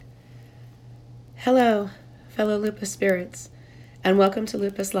Hello, fellow lupus spirits, and welcome to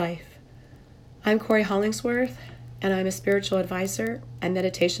Lupus Life. I'm Corey Hollingsworth, and I'm a spiritual advisor and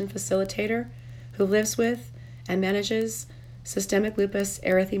meditation facilitator who lives with and manages systemic lupus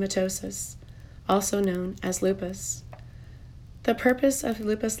erythematosus, also known as lupus. The purpose of the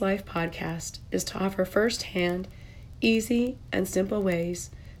Lupus Life podcast is to offer firsthand, easy, and simple ways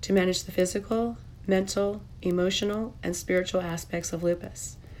to manage the physical, mental, emotional, and spiritual aspects of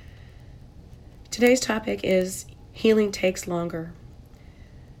lupus. Today's topic is healing takes longer.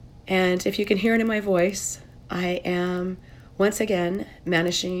 And if you can hear it in my voice, I am once again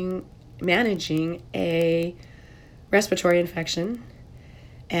managing a respiratory infection.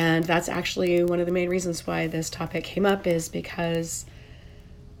 And that's actually one of the main reasons why this topic came up, is because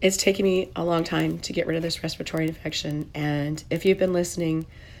it's taken me a long time to get rid of this respiratory infection. And if you've been listening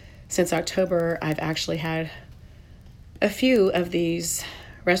since October, I've actually had a few of these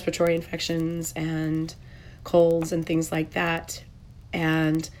respiratory infections and colds and things like that.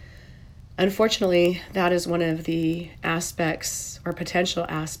 And unfortunately, that is one of the aspects or potential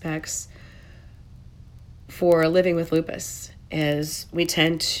aspects for living with lupus, is we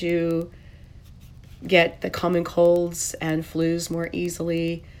tend to get the common colds and flus more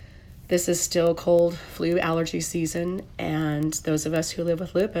easily. This is still cold flu allergy season, and those of us who live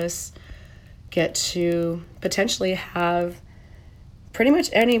with lupus get to potentially have pretty much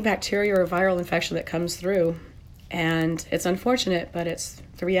any bacteria or viral infection that comes through. And it's unfortunate, but it's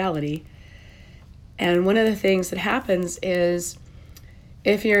the reality. And one of the things that happens is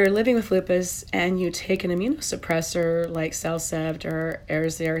if you're living with lupus and you take an immunosuppressor like CellCept or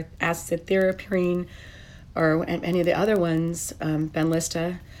azathioprine or any of the other ones,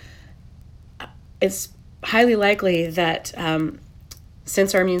 Benlysta, it's highly likely that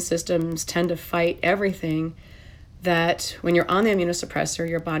since our immune systems tend to fight everything, that when you're on the immunosuppressor,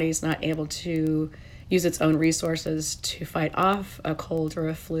 your body is not able to use its own resources to fight off a cold or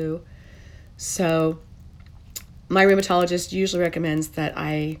a flu. So my rheumatologist usually recommends that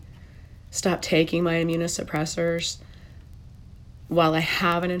I stop taking my immunosuppressors while I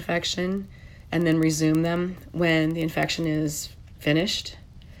have an infection and then resume them when the infection is finished.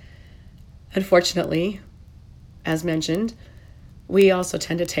 Unfortunately, as mentioned, we also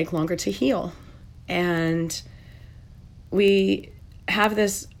tend to take longer to heal. And we have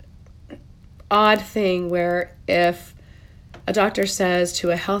this odd thing where if a doctor says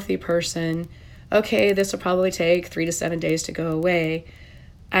to a healthy person, okay, this will probably take 3 to 7 days to go away,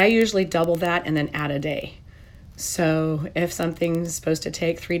 I usually double that and then add a day. So if something's supposed to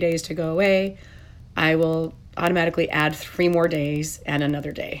take 3 days to go away, I will automatically add 3 more days and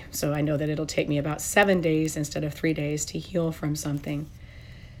another day. So I know that it'll take me about 7 days instead of 3 days to heal from something.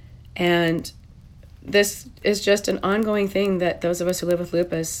 And this is just an ongoing thing that those of us who live with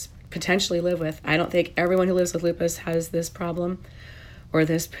lupus potentially live with. I don't think everyone who lives with lupus has this problem or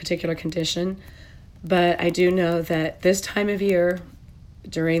this particular condition, but I do know that this time of year,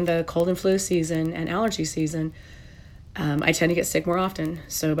 during the cold and flu season and allergy season, I tend to get sick more often.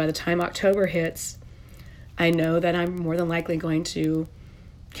 So by the time October hits, I know that I'm more than likely going to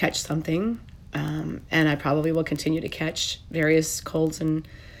catch something, and I probably will continue to catch various colds and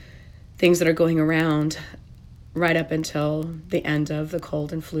things that are going around right up until the end of the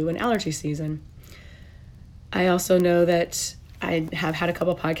cold and flu and allergy season. I also know that I have had a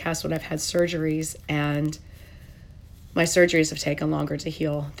couple podcasts when I've had surgeries, and my surgeries have taken longer to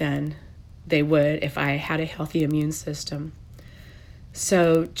heal than they would if I had a healthy immune system.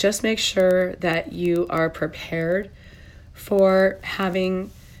 So just make sure that you are prepared for having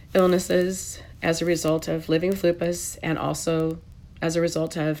illnesses as a result of living with lupus, and also as a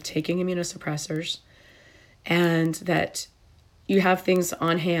result of taking immunosuppressors, and that you have things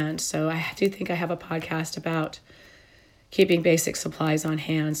on hand. So I do think I have a podcast about keeping basic supplies on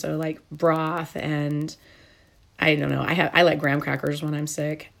hand. So like broth and I don't know, I like graham crackers when I'm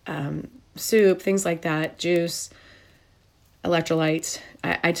sick, soup, things like that, juice, electrolytes.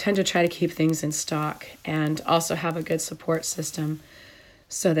 I tend to try to keep things in stock and also have a good support system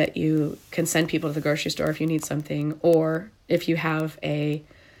so that you can send people to the grocery store if you need something, or if you have a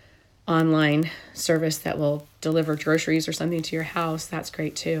online service that will deliver groceries or something to your house, that's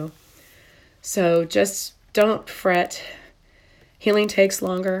great too. So just don't fret. Healing takes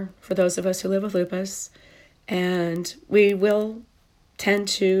longer for those of us who live with lupus, and we will tend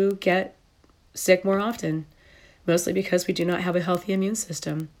to get sick more often, mostly because we do not have a healthy immune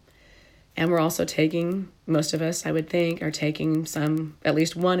system. And we're also taking, most of us, I would think, are taking at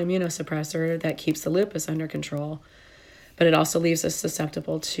least one immunosuppressor that keeps the lupus under control, but it also leaves us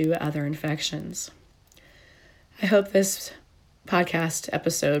susceptible to other infections. I hope this podcast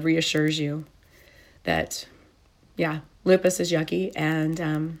episode reassures you that, yeah, lupus is yucky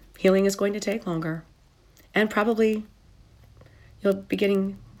and healing is going to take longer. And probably you'll be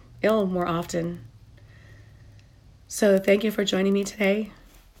getting ill more often. So thank you for joining me today.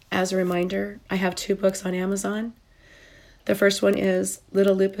 As a reminder, I have 2 books on Amazon. The first one is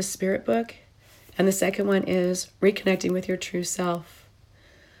Little Lupus Spirit Book, and the second one is Reconnecting with Your True Self.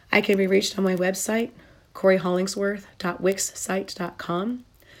 I can be reached on my website, CoreyHollingsworth.wixsite.com.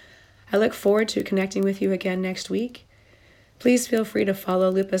 I look forward to connecting with you again next week. Please feel free to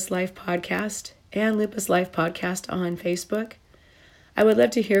follow Lupus Life Podcast and Lupus Life Podcast on Facebook. I would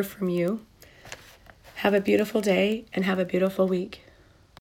love to hear from you. Have a beautiful day and have a beautiful week.